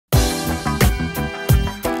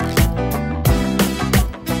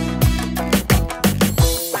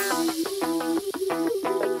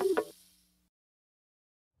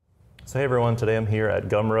So hey everyone, today I'm here at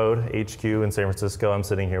Gumroad HQ in San Francisco. I'm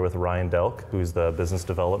sitting here with Ryan Delk, who's the business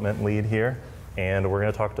development lead here. And we're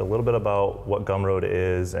going to talk a little bit about what Gumroad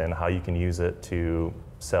is and how you can use it to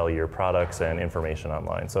sell your products and information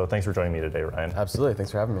online. So thanks for joining me today, Ryan. Absolutely,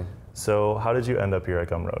 thanks for having me. So how did you end up here at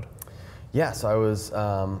Gumroad? Yeah, so I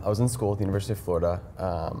was in school at the University of Florida.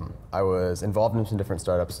 I was involved in some different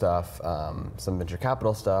startup stuff, some venture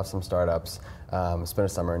capital stuff, some startups. Spent a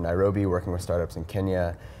summer in Nairobi working with startups in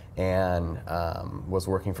Kenya, and was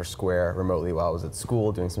working for Square remotely while I was at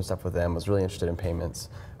school, doing some stuff with them. Was really interested in payments,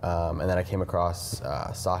 and then I came across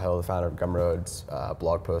Sahil, the founder of Gumroad's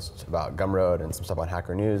blog post about Gumroad and some stuff on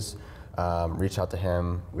Hacker News. Reached out to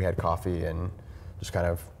him, we had coffee, and just kind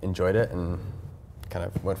of enjoyed it and kind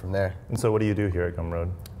of went from there. And so what do you do here at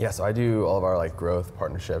Gumroad? Yeah, so I do all of our growth,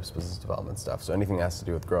 partnerships, business development stuff. So anything that has to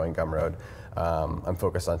do with growing Gumroad. I'm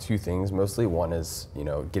focused on two things mostly. One is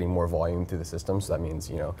getting more volume through the system. So that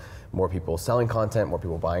means more people selling content, more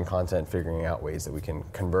people buying content, figuring out ways that we can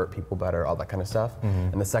convert people better, all that kind of stuff.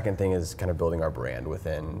 Mm-hmm. And the second thing is kind of building our brand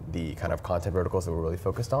within the kind of content verticals that we're really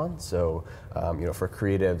focused on. So for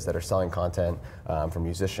creatives that are selling content, for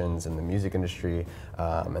musicians in the music industry,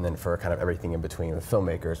 and then for kind of everything in between, with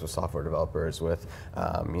filmmakers, with software developers, with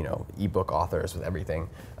ebook authors, with everything,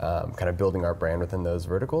 kind of building our brand within those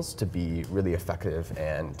verticals to be really effective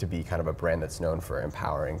and to be kind of a brand that's known for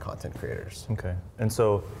empowering content creators. Okay, and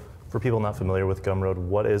so for people not familiar with Gumroad,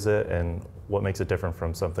 what is it and what makes it different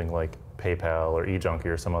from something like PayPal or eJunkie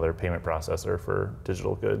or some other payment processor for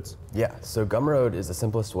digital goods? Yeah, so Gumroad is the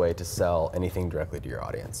simplest way to sell anything directly to your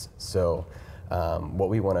audience. So what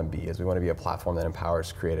we want to be is we want to be a platform that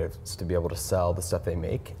empowers creatives to be able to sell the stuff they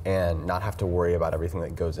make and not have to worry about everything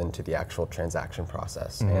that goes into the actual transaction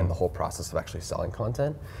process and the whole process of actually selling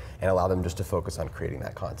content, and allow them just to focus on creating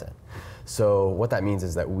that content. So what that means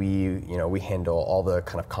is that we handle all the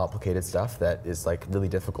kind of complicated stuff that is really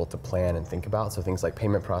difficult to plan and think about. So things like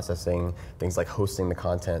payment processing, things like hosting the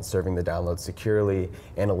content, serving the download securely,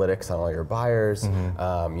 analytics on all your buyers,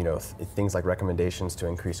 things like recommendations to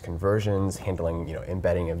increase conversions, handling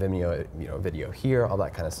embedding a video here, all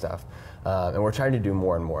that kind of stuff. And we're trying to do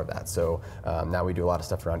more and more of that. So now we do a lot of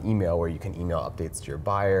stuff around email, where you can email updates to your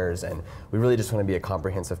buyers, and we really just want to be a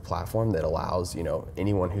comprehensive platform that allows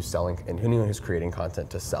anyone who's selling and anyone who's creating content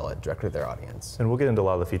to sell it directly to their audience. And we'll get into a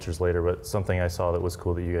lot of the features later, but something I saw that was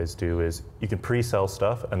cool that you guys do is you can pre-sell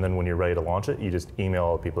stuff, and then when you're ready to launch it, you just email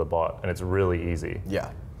all the people that bought, and it's really easy.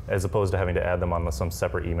 Yeah. As opposed to having to add them on some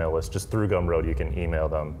separate email list. Just through Gumroad, you can email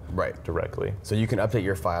them directly. So you can update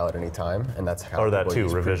your file at any time, and that's how. Or that too,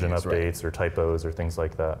 revision previews, updates or typos or things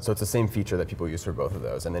like that. So it's the same feature that people use for both of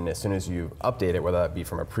those. And then as soon as you update it, whether that be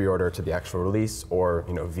from a pre-order to the actual release, or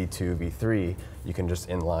V2, V3, you can just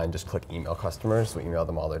inline just click email customers. So email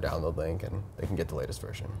them all their download link, and they can get the latest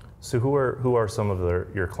version. So who are some of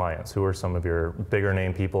your clients? Who are some of your bigger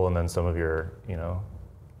name people, and then some of your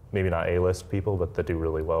maybe not A-list people, but that do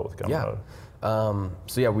really well with Gumroad? Yeah.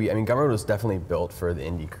 Gumroad was definitely built for the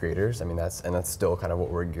indie creators. That's still kind of what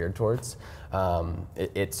we're geared towards.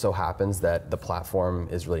 It so happens that the platform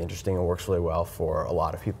is really interesting and works really well for a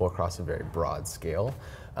lot of people across a very broad scale.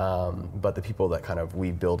 But the people that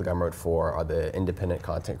we build Gumroad for are the independent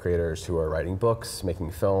content creators who are writing books,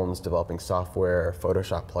 making films, developing software,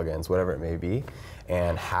 Photoshop plugins, whatever it may be,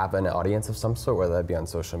 and have an audience of some sort, whether that be on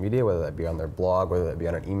social media, whether that be on their blog, whether that be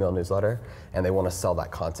on an email newsletter, and they want to sell that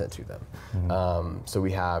content to them. Mm-hmm. So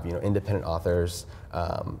we have independent authors,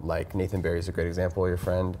 like Nathan Barry is a great example, your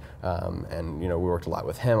friend, and we worked a lot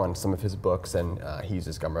with him on some of his books, and he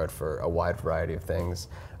uses Gumroad for a wide variety of things.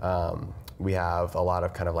 We have a lot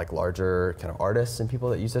of larger artists and people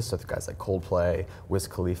that use this. So guys like Coldplay, Wiz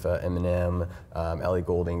Khalifa, Eminem, Ellie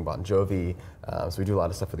Goulding, Bon Jovi. So we do a lot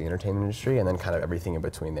of stuff for the entertainment industry, and then everything in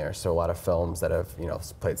between there. So a lot of films that have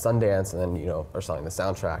played Sundance, and then are selling the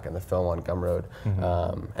soundtrack and the film on Gumroad,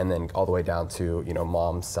 and then all the way down to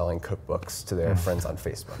moms selling cookbooks to their friends on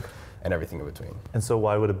Facebook, and everything in between. And so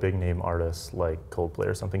why would a big name artist like Coldplay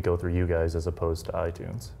or something go through you guys as opposed to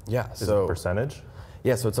iTunes? Yeah, Is it percentage?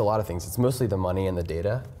 Yeah, so it's a lot of things. It's mostly the money and the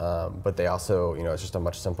data, but they also, it's just a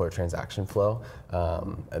much simpler transaction flow.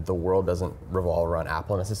 The world doesn't revolve around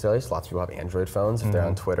Apple necessarily, so lots of people have Android phones. If they're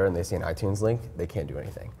on Twitter and they see an iTunes link, they can't do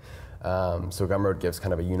anything. So Gumroad gives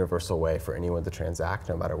a universal way for anyone to transact,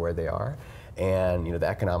 no matter where they are. and the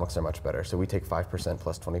economics are much better. So we take 5%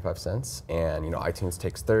 plus 25 cents, and iTunes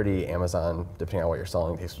takes 30, Amazon, depending on what you're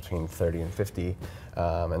selling, takes between 30 and 50,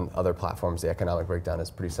 and other platforms, the economic breakdown is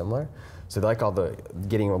pretty similar. So they like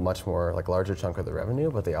getting a much more larger chunk of the revenue,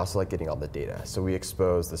 but they also like getting all the data. So we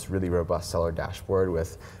expose this really robust seller dashboard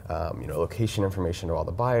with location information to all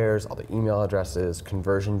the buyers, all the email addresses,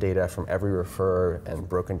 conversion data from every refer, and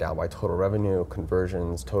broken down by total revenue,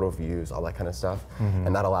 conversions, total views, all that kind of stuff.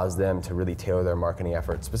 And that allows them to really tailor their marketing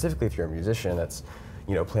efforts, specifically if you're a musician that's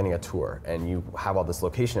planning a tour and you have all this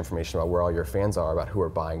location information about where all your fans are, about who are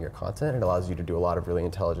buying your content. It allows you to do a lot of really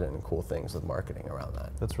intelligent and cool things with marketing around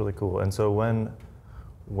that. That's really cool. And so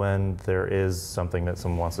when there is something that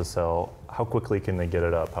someone wants to sell, how quickly can they get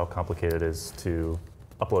it up? How complicated it is to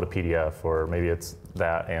upload a PDF, or maybe it's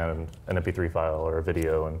that and an MP3 file or a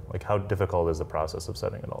video, and how difficult is the process of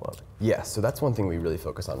setting it all up? Yeah, so that's one thing we really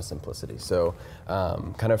focus on, is simplicity. So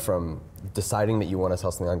kind of from deciding that you want to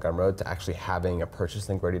sell something on Gumroad to actually having a purchase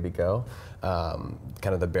link ready to go,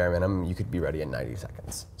 kind of the bare minimum, you could be ready in 90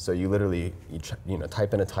 seconds. So you literally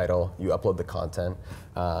type in a title, you upload the content,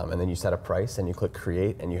 and then you set a price and you click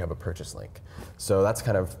create and you have a purchase link. So that's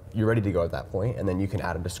kind of, you're ready to go at that point, and then you can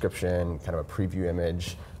add a description, kind of a preview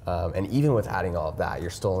image, and even with adding all of that, you're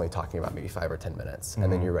still only talking about maybe 5 or 10 minutes,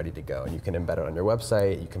 and then you're ready to go. And you can embed it on your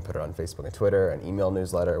website, you can put it on Facebook and Twitter, an email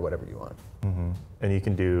newsletter, whatever you want. And you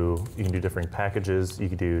can do different packages, you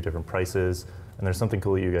can do different prices, and there's something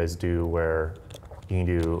cool you guys do where you can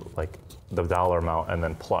do the dollar amount and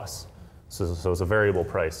then plus. So it's a variable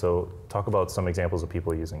price. So talk about some examples of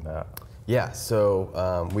people using that. Yeah,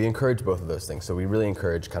 so we encourage both of those things. So we really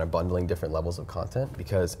encourage kind of bundling different levels of content,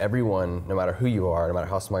 because everyone, no matter who you are, no matter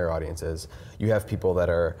how small your audience is, you have people that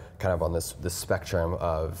are kind of on this spectrum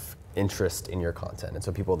of interest in your content. And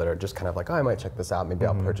so people that are just kind of like, oh, I might check this out, maybe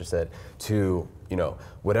I'll purchase it, to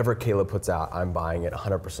whatever Caleb puts out, I'm buying it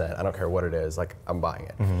 100%. I don't care what it is, I'm buying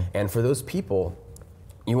it. And for those people,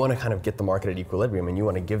 you want to kind of get the market at equilibrium, and you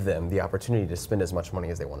want to give them the opportunity to spend as much money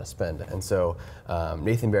as they want to spend. And so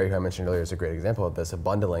Nathan Barry, who I mentioned earlier, is a great example of this, of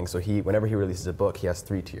bundling. So whenever he releases a book, he has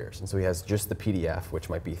 3 tiers. And so he has just the PDF, which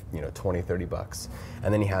might be 20, 30 bucks.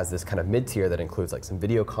 And then he has this kind of mid-tier that includes some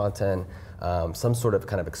video content, some sort of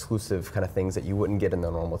kind of exclusive kind of things that you wouldn't get in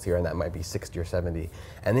the normal tier, and that might be 60 or 70.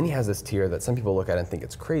 And then he has this tier that some people look at and think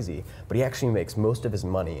it's crazy, but he actually makes most of his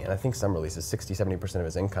money, and I think some releases 60, 70% of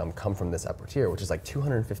his income come from this upper tier, which is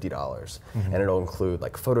 $250. And it'll include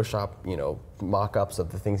Photoshop, mock-ups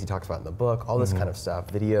of the things he talks about in the book, all this kind of stuff,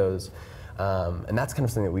 videos. And that's kind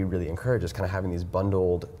of something that we really encourage, is kind of having these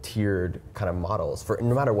bundled, tiered kind of models for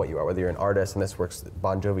no matter what you are, whether you're an artist, and this works.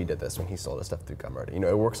 Bon Jovi did this when he sold his stuff through Gumroad.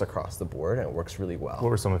 It works across the board, and it works really well. What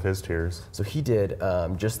were some of his tiers? So he did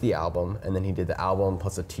just the album, and then he did the album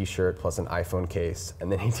plus a t-shirt plus an iPhone case,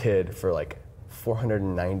 and then he did for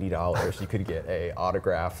 $490, you could get a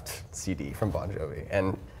autographed CD from Bon Jovi.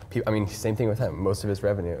 And same thing with him. Most of his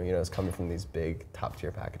revenue, is coming from these big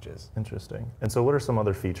top-tier packages. Interesting. And so what are some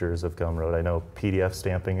other features of Gumroad? I know PDF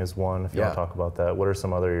stamping is one, if you want to talk about that. What are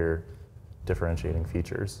some other your differentiating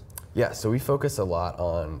features? Yeah, so we focus a lot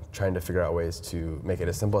on trying to figure out ways to make it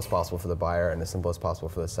as simple as possible for the buyer and as simple as possible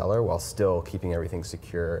for the seller, while still keeping everything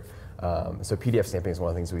secure. So PDF stamping is one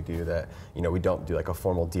of the things we do that, we don't do a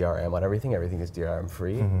formal DRM on everything. Everything is DRM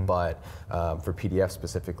free, but for PDF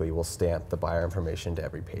specifically, we'll stamp the buyer information to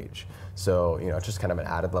every page. So, it's just kind of an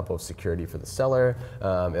added level of security for the seller.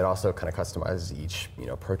 It also kind of customizes each,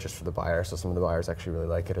 purchase for the buyer. So some of the buyers actually really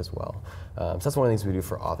like it as well. So that's one of the things we do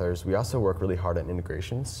for authors. We also work really hard on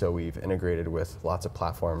integrations. So we've integrated with lots of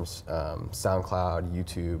platforms, SoundCloud,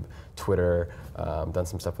 YouTube, Twitter, done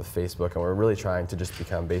some stuff with Facebook, and we're really trying to just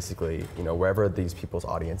become basically, wherever these people's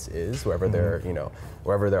audience is, wherever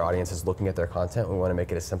wherever their audience is looking at their content, we want to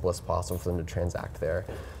make it as simple as possible for them to transact there.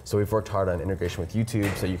 So we've worked hard on integration with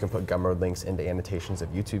YouTube, so you can put Gumroad links into annotations of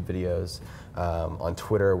YouTube videos. On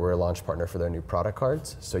Twitter, we're a launch partner for their new product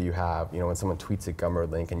cards. So you have, when someone tweets a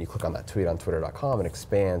Gumroad link and you click on that tweet on twitter.com, it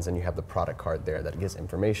expands and you have the product card there that gives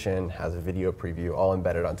information, has a video preview, all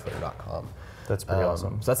embedded on twitter.com. That's pretty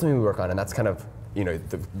awesome. So that's something we work on, and that's kind of,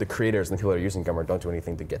 the creators and the people that are using Gumroad don't do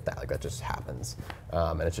anything to get that. That just happens.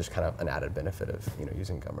 And it's just kind of an added benefit of,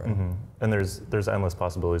 using Gumroad. And there's endless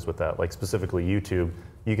possibilities with that. Specifically YouTube,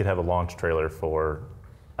 you could have a launch trailer for,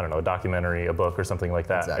 I don't know, a documentary, a book, or something like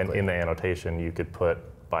that. Exactly. And in the annotation, you could put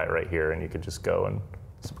buy it right here, and you could just go and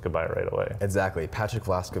could buy it right away. Exactly. Patrick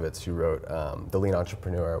Vlaskovitz, who wrote The Lean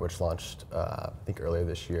Entrepreneur, which launched, I think, earlier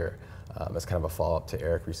this year, as kind of a follow-up to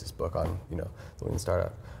Eric Ries's book on the lean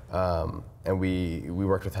startup. And we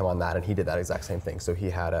worked with him on that, and he did that exact same thing. So he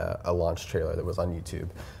had a launch trailer that was on YouTube,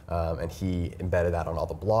 and he embedded that on all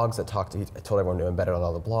the blogs that he told everyone to embed it on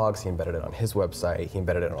all the blogs. He embedded it on his website. He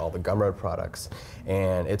embedded it on all the Gumroad products,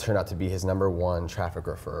 and it turned out to be his #1 traffic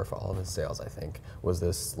referrer for all of his sales. I think was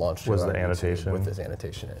this launch trailer was the annotation with this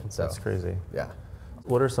annotation in. So that's crazy. Yeah.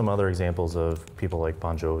 What are some other examples of people like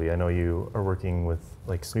Bon Jovi? I know you are working with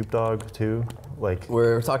like Snoop Dogg too. Like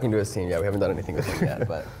we're talking to his team. Yeah, we haven't done anything with him yet,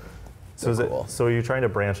 but. So so are you trying to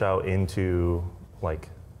branch out into like,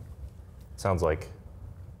 sounds like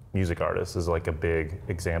music artists is like a big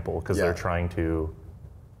example because they're trying to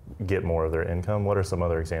get more of their income. What are some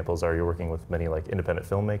other examples? Are you working with many like independent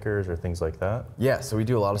filmmakers or things like that? Yeah, so we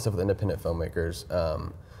do a lot of stuff with independent filmmakers.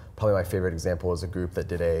 Probably my favorite example is a group that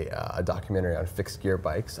did a documentary on fixed gear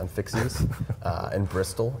bikes, on fixies, in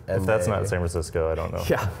Bristol. And if that's not San Francisco, I don't know.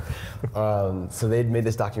 Yeah. So they'd made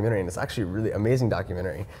this documentary, and it's actually a really amazing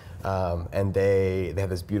documentary. And they have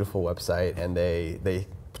this beautiful website, and they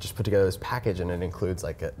just put together this package, and it includes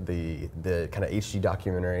like the kind of HD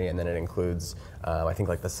documentary, and then it includes I think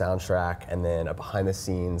like the soundtrack, and then a behind the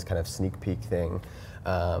scenes kind of sneak peek thing.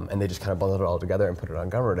 And they just kind of bundled it all together and put it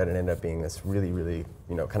on Gumroad, and it ended up being this really, really,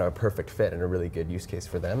 kind of a perfect fit and a really good use case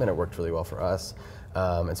for them, and it worked really well for us.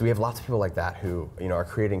 And so we have lots of people like that who, are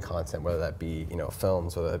creating content, whether that be,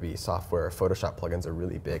 films, whether that be software. Photoshop plugins are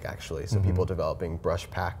really big, actually. So people developing brush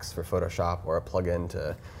packs for Photoshop or a plugin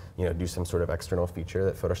to, do some sort of external feature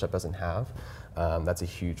that Photoshop doesn't have. That's a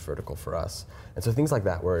huge vertical for us. And so things like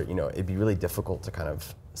that where, it'd be really difficult to kind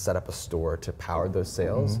of set up a store to power those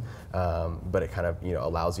sales, but it kind of,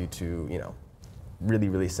 allows you to, really,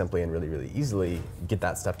 really simply and really, really easily get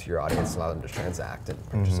that stuff to your audience, allow them to transact and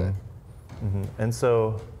purchase it. And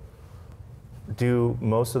so, do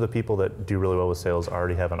most of the people that do really well with sales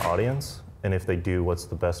already have an audience? And if they do, what's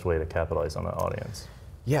the best way to capitalize on that audience?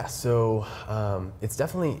 Yeah, so it's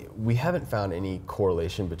definitely, we haven't found any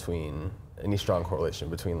strong correlation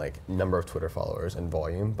between like number of Twitter followers and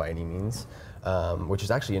volume by any means, which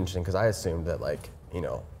is actually interesting because I assumed that like,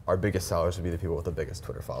 our biggest sellers would be the people with the biggest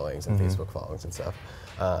Twitter followings and Facebook followings and stuff.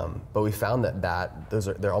 But we found that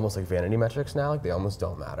they're almost like vanity metrics now, like they almost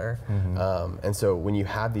don't matter. And so when you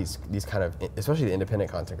have these kind of, especially the independent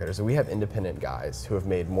content creators, so we have independent guys who have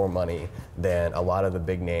made more money than a lot of the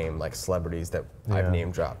big name like celebrities that I've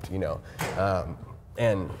name dropped,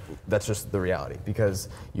 and that's just the reality because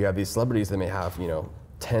you have these celebrities that may have,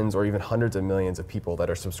 tens or even hundreds of millions of people that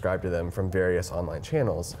are subscribed to them from various online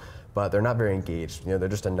channels, but they're not very engaged. They're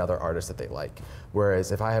just another artist that they like.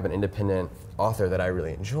 Whereas if I have an independent author that I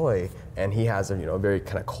really enjoy, and he has a very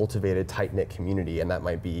kind of cultivated, tight-knit community, and that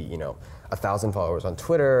might be 1,000 followers on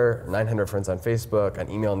Twitter, 900 friends on Facebook, an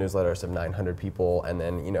email newsletter of 900 people, and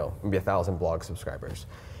then maybe 1,000 blog subscribers.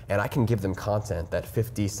 And I can give them content that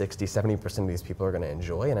 50, 60, 70% of these people are going to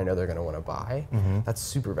enjoy, and I know they're going to want to buy. That's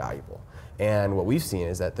super valuable. And what we've seen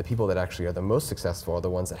is that the people that actually are the most successful are the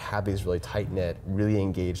ones that have these really tight-knit, really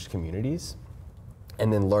engaged communities,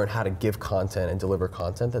 and then learn how to give content and deliver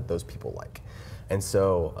content that those people like. And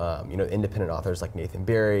so, independent authors like Nathan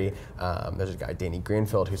Barry, there's a guy, Danny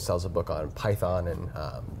Greenfield, who sells a book on Python and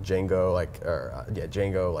Django,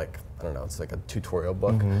 Django, I don't know, it's like a tutorial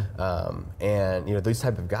book. And these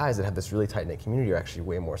type of guys that have this really tight-knit community are actually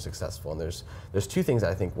way more successful. And there's two things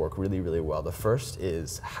that I think work really, really well. The first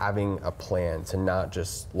is having a plan to not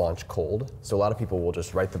just launch cold. So a lot of people will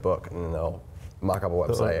just write the book and then they'll mock up a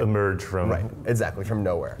website. Emerge from... Right, exactly, from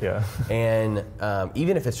nowhere. Yeah. And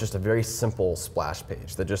even if it's just a very simple splash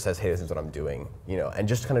page that just says, hey, this is what I'm doing, and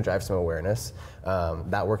just kind of drive some awareness,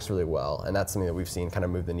 that works really well. And that's something that we've seen kind of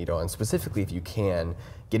move the needle. And specifically, if you can,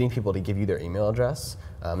 getting people to give you their email address,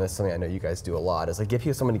 that's something I know you guys do a lot, is like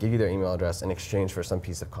get someone to give you their email address in exchange for some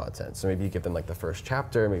piece of content. So maybe you give them like the first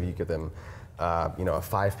chapter, maybe you give them a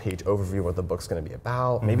 5-page overview of what the book's going to be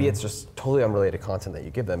about. Maybe it's just totally unrelated content that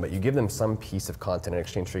you give them, but you give them some piece of content in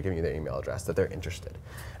exchange for giving you their email address that they're interested.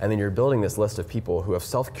 And then you're building this list of people who have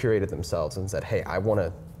self-curated themselves and said, hey, I want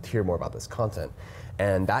to hear more about this content.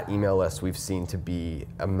 And that email list we've seen to be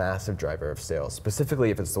a massive driver of sales,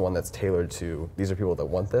 specifically if it's the one that's tailored to, these are people that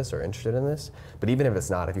want this or interested in this. But even if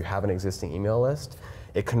it's not, if you have an existing email list,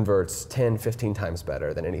 it converts 10, 15 times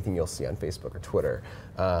better than anything you'll see on Facebook or Twitter.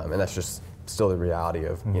 And that's just still the reality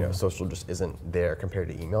of, social just isn't there compared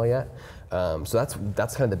to email yet. So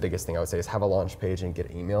that's kind of the biggest thing I would say is have a launch page and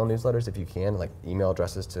get email newsletters if you can, like email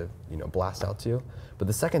addresses to blast out to. But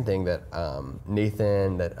the second thing that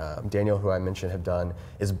Nathan, that Daniel, who I mentioned, have done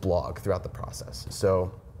is blog throughout the process.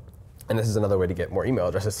 So And this is another way to get more email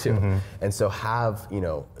addresses too. And so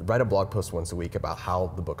write a blog post once a week about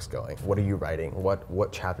how the book's going. What are you writing?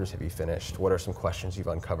 What chapters have you finished? What are some questions you've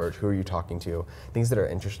uncovered? Who are you talking to? Things that are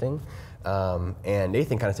interesting. And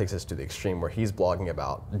Nathan kind of takes us to the extreme where he's blogging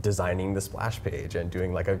about designing the splash page and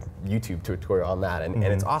doing like a YouTube tutorial on that. And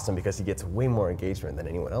it's awesome because he gets way more engagement than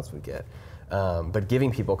anyone else would get. But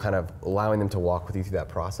giving people kind of allowing them to walk with you through that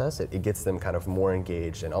process, it gets them kind of more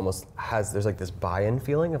engaged and almost there's like this buy-in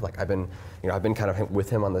feeling of like I've been kind of with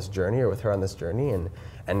him on this journey or with her on this journey, and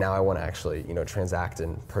now I want to actually transact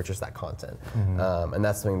and purchase that content. And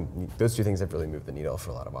that's something, those two things have really moved the needle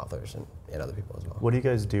for a lot of authors and other people as well. What do you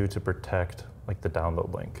guys do to protect like the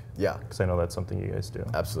download link? Yeah, because I know that's something you guys do.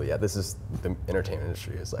 Absolutely, yeah. This is the entertainment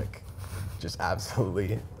industry is like just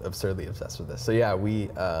absolutely absurdly obsessed with this. So yeah, we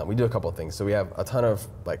do a couple of things. So we have a ton of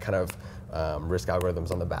like kind of risk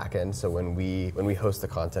algorithms on the back end. So when we host the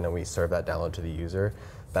content and we serve that download to the user,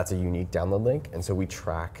 that's a unique download link. And so we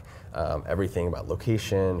track everything about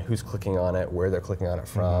location, who's clicking on it, where they're clicking on it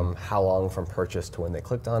from, how long from purchase to when they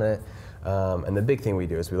clicked on it. And the big thing we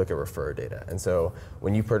do is we look at refer data. And so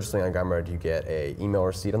when you purchase something on Gumroad, you get an email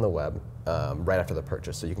receipt on the web right after the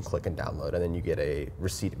purchase. So you can click and download, and then you get a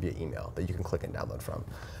receipt via email that you can click and download from.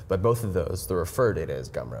 But both of those, the refer data is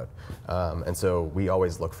Gumroad. And so we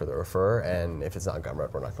always look for the refer, and if it's not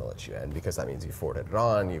Gumroad, we're not going to let you in because that means you forwarded it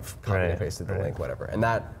on, you've copied and pasted the link, whatever. And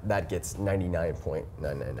that gets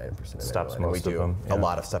 99.999% of it. Stops anyway. most and we of them. do a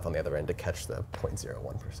lot of stuff on the other end to catch the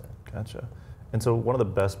 0.01%. Gotcha. And so one of the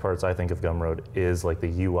best parts I think of Gumroad is like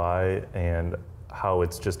the UI and how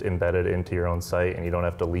it's just embedded into your own site and you don't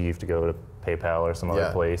have to leave to go to PayPal or some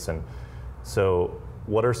other place. And so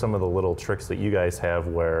what are some of the little tricks that you guys have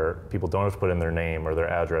where people don't have to put in their name or their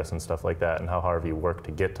address and stuff like that, and how hard have you worked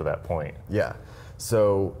to get to that point? Yeah.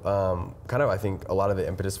 So kind of I think a lot of the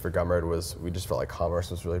impetus for Gumroad was we just felt like commerce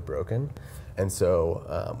was really broken. And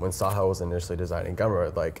so when Saha was initially designing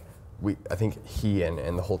Gumroad, like I think he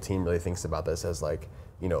and the whole team really thinks about this as like,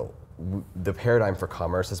 the paradigm for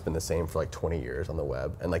commerce has been the same for like 20 years on the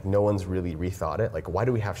web, and like no one's really rethought it. Like, why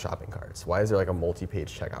do we have shopping carts? Why is there like a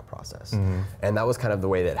multi-page checkout process? And that was kind of the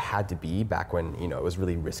way that it had to be back when it was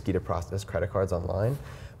really risky to process credit cards online.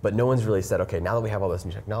 But no one's really said, okay, now that we have all this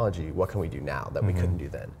new technology, what can we do now that we couldn't do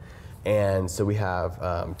then? And so we have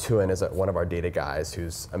Tuan as one of our data guys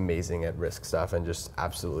who's amazing at risk stuff and just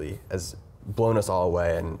absolutely has blown us all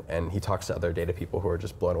away, and he talks to other data people who are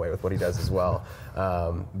just blown away with what he does as well.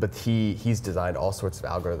 But he's designed all sorts of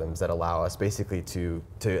algorithms that allow us basically to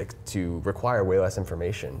require way less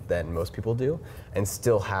information than most people do, and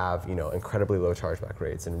still have incredibly low chargeback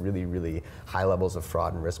rates and really, really high levels of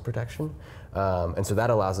fraud and risk protection. And so that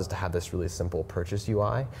allows us to have this really simple purchase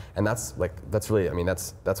UI, and that's what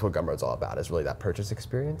Gumroad's all about, is really that purchase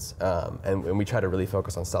experience. And we try to really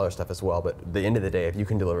focus on seller stuff as well. But at the end of the day, if you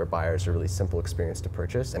can deliver buyers a really simple experience to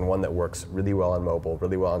purchase, and one that works really well on mobile,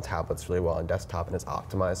 really well on tablets, really well on desktop, and is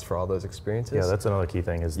optimized for all those experiences. Yeah, that's another key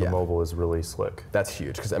thing, is the mobile is really slick. That's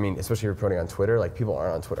huge, because especially if you're putting on Twitter, like people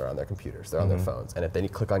aren't on Twitter on their computers, they're on their phones. And if they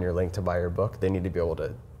click on your link to buy your book, they need to be able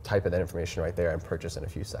to type in that information right there and purchase in a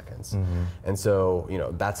few seconds. And so,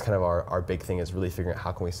 that's kind of our big thing, is really figuring out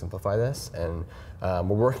how can we simplify this. And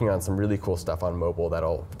we're working on some really cool stuff on mobile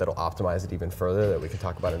that'll optimize it even further, that we can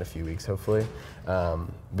talk about in a few weeks, hopefully.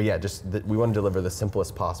 But yeah, we want to deliver the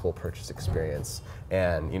simplest possible purchase experience.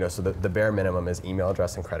 And so the bare minimum is email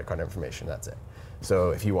address and credit card information. That's it.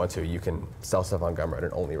 So if you want to, you can sell stuff on Gumroad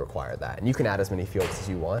and only require that. And you can add as many fields as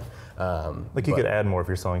you want. You could add more if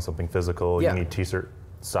you're selling something physical. You need t-shirt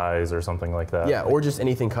size or something like that. Yeah, or just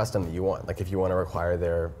anything custom that you want. Like if you want to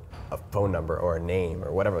require a phone number or a name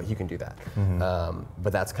or whatever, you can do that.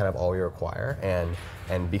 But that's kind of all we require.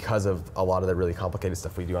 And because of a lot of the really complicated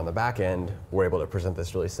stuff we do on the back end, we're able to present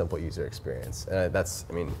this really simple user experience. That's,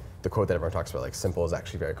 the quote that everyone talks about, like, simple is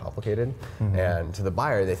actually very complicated. And to the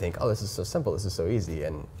buyer, they think, oh, this is so simple, this is so easy.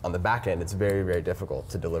 And on the back end, it's very, very difficult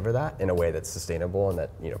to deliver that in a way that's sustainable and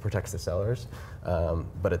that protects the sellers.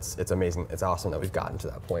 But it's amazing, it's awesome that we've gotten to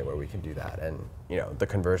that point where we can do that. And the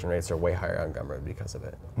conversion rates are way higher on Gumroad because of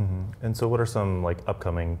it. And so what are some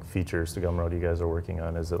upcoming features to Gumroad you guys are working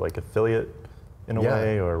on? Is it like affiliate in a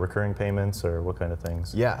way, or recurring payments, or what kind of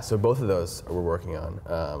things? Yeah, so both of those we're working on,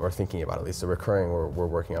 or thinking about at least. So recurring we're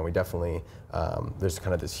working on. We definitely, there's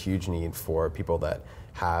kind of this huge need for people that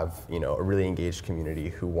have a really engaged community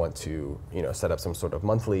who want to set up some sort of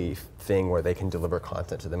monthly thing where they can deliver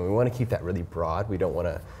content to them. And we want to keep that really broad. We don't want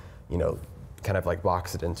to kind of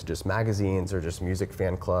box it into just magazines or just music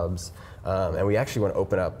fan clubs. And we actually want to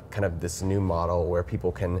open up kind of this new model where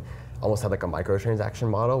people can almost have like a microtransaction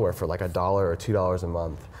model, where for like $1 or $2 a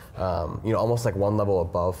month, almost like one level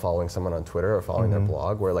above following someone on Twitter or following their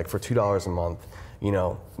blog, where like for $2 a month,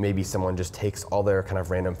 maybe someone just takes all their kind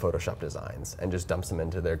of random Photoshop designs and just dumps them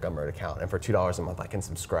into their Gumroad account. And for $2 a month, I can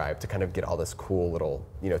subscribe to kind of get all this cool little,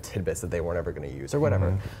 tidbits that they weren't ever going to use or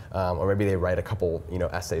whatever. Or maybe they write a couple,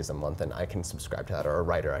 essays a month and I can subscribe to that. Or a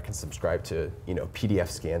writer, I can subscribe to, PDF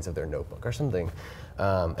scans of their notebook or something.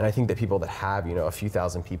 And I think that people that have, a few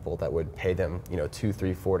thousand people that would pay them, $2,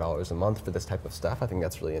 $3, $4 a month for this type of stuff, I think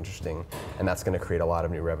that's really interesting. And that's going to create a lot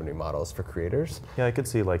of new revenue models for creators. Yeah, I could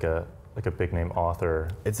see like a big name author.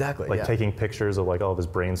 Exactly. Like taking pictures of like all of his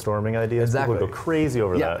brainstorming ideas. Exactly. People would go crazy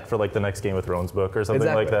over that for like the next Game of Thrones book or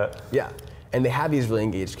something like that. Yeah. And they have these really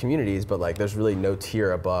engaged communities, but like there's really no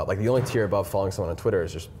tier above. Like the only tier above following someone on Twitter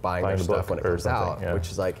is just buying their stuff when it comes out, which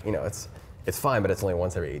is like, it's fine, but it's only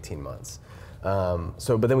once every 18 months.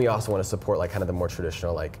 But then we also want to support like kind of the more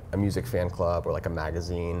traditional, like a music fan club or like a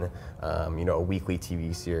magazine, a weekly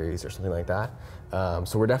TV series or something like that.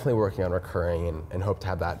 So we're definitely working on recurring and hope to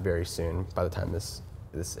have that very soon by the time this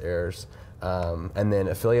airs. And then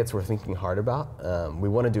affiliates we're thinking hard about. We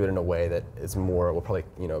want to do it in a way that is more, will probably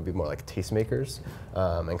be more like tastemakers,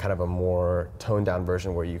 and kind of a more toned down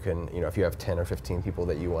version where you can, if you have 10 or 15 people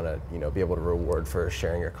that you want to, be able to reward for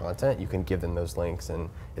sharing your content, you can give them those links and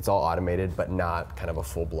it's all automated, but not kind of a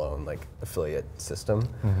full blown like affiliate system.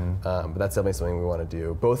 But that's definitely something we want to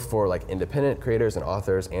do, both for like independent creators and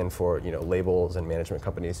authors and for, labels and management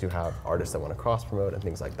companies who have artists that want to cross promote and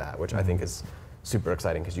things like that, which I think is super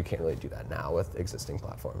exciting because you can't really do that now with existing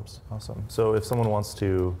platforms. Awesome. So if someone wants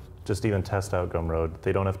to just even test out Gumroad,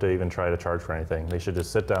 they don't have to even try to charge for anything. They should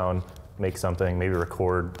just sit down, make something, maybe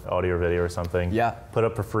record audio or video or something, put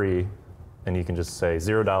up for free, and you can just say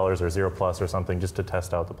 $0 or $0+ or something just to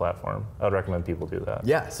test out the platform. I would recommend people do that.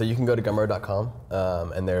 Yeah, so you can go to gumroad.com,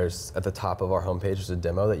 and there's at the top of our homepage there's a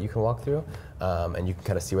demo that you can walk through, and you can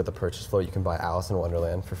kind of see what the purchase flow. You can buy Alice in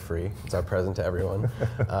Wonderland for free. It's our present to everyone.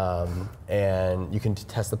 And you can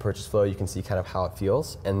test the purchase flow. You can see kind of how it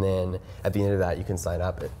feels, and then at the end of that you can sign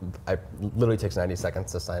up. It literally takes 90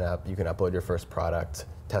 seconds to sign up. You can upload your first product,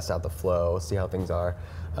 test out the flow, see how things are.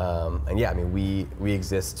 And yeah, I mean, we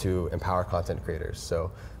exist to empower content creators,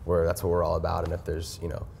 so that's what we're all about. And if there's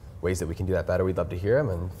ways that we can do that better, we'd love to hear them,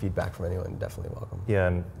 and feedback from anyone definitely welcome. Yeah,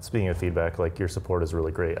 and speaking of feedback, like your support is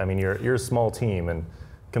really great. I mean, you're a small team, and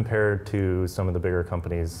compared to some of the bigger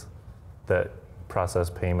companies that process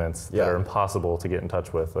payments that are impossible to get in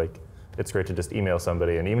touch with, like it's great to just email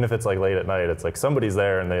somebody, and even if it's like late at night, it's like somebody's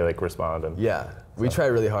there and they like respond. And we try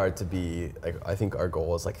really hard to be like, I think our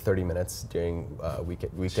goal is like 30 minutes during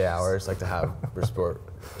weekday hours, like to have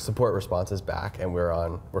support responses back, and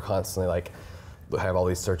we're constantly like have all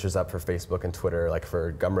these searches up for Facebook and Twitter, like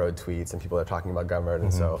for Gumroad tweets, and people are talking about Gumroad,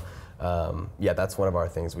 and so that's one of our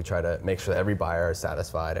things. We try to make sure that every buyer is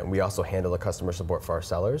satisfied, and we also handle the customer support for our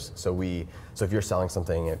sellers. So if you're selling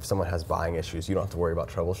something, if someone has buying issues, you don't have to worry about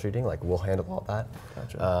troubleshooting. Like we'll handle all that.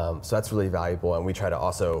 Gotcha. So that's really valuable, and we try to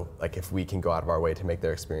also, like, if we can go out of our way to make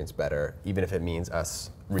their experience better, even if it means us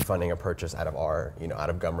refunding a purchase out of our, out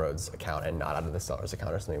of Gumroad's account and not out of the seller's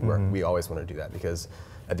account or something. We always want to do that, because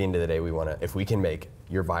at the end of the day, if we can make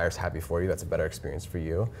your buyers happy for you, that's a better experience for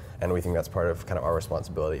you. And we think that's part of kind of our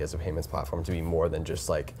responsibility as a payments platform, to be more than just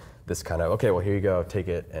like this kind of, okay, well, here you go, take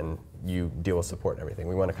it, and you deal with support and everything.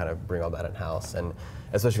 We want to kind of bring all that in-house, and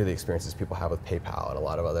especially the experiences people have with PayPal and a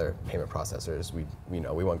lot of other payment processors. We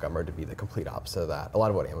want Gumroad to be the complete opposite of that. A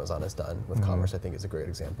lot of what Amazon has done with commerce, I think, is a great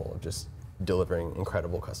example of just delivering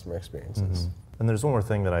incredible customer experiences. And there's one more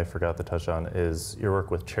thing that I forgot to touch on, is your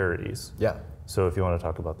work with charities. Yeah. So if you want to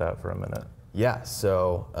talk about that for a minute. Yeah,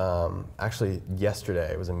 so actually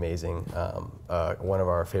yesterday it was amazing. One of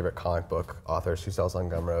our favorite comic book authors who sells on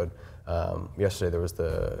Gumroad, yesterday there was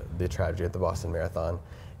the tragedy at the Boston Marathon,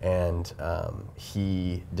 and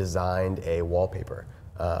he designed a wallpaper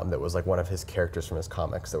that was like one of his characters from his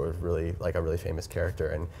comics that was really like a really famous character,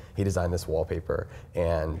 and he designed this wallpaper,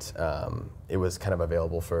 and it was kind of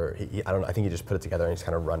available for, I think he just put it together and he's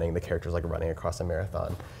kind of running, the character's like running across a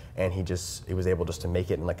marathon, and he was able just to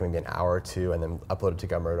make it in like maybe an hour or two and then upload it to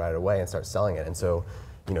Gumroad right away and start selling it. And so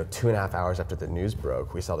 2.5 hours after the news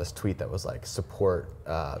broke, we saw this tweet that was like, support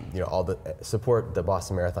the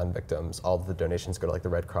Boston Marathon victims, all the donations go to like the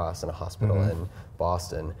Red Cross and a hospital in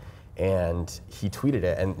Boston. And he tweeted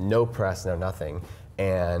it, and no press, no nothing.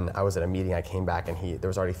 And I was at a meeting, I came back, and there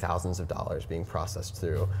was already thousands of dollars being processed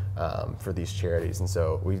through for these charities. And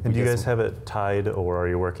so do you guys have it tied, or are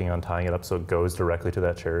you working on tying it up so it goes directly to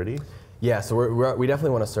that charity? Yeah, so we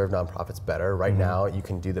definitely want to serve nonprofits better. Right now, you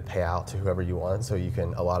can do the payout to whoever you want. So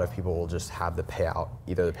a lot of people will just have the payout,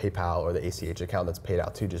 either the PayPal or the ACH account that's paid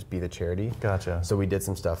out to just be the charity. Gotcha. So we did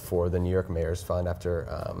some stuff for the New York Mayor's Fund after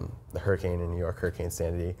the hurricane in New York, Hurricane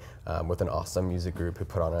Sandy, with an awesome music group who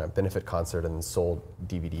put on a benefit concert and sold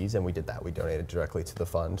DVDs, and we did that. We donated directly to the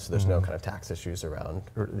fund, so there's no kind of tax issues around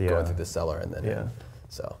going through the seller and then in.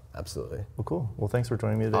 So absolutely. Well, cool. Well, thanks for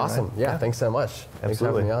joining me today. Awesome. Ryan. Yeah, thanks so much. Absolutely. Thanks for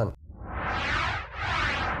having me on.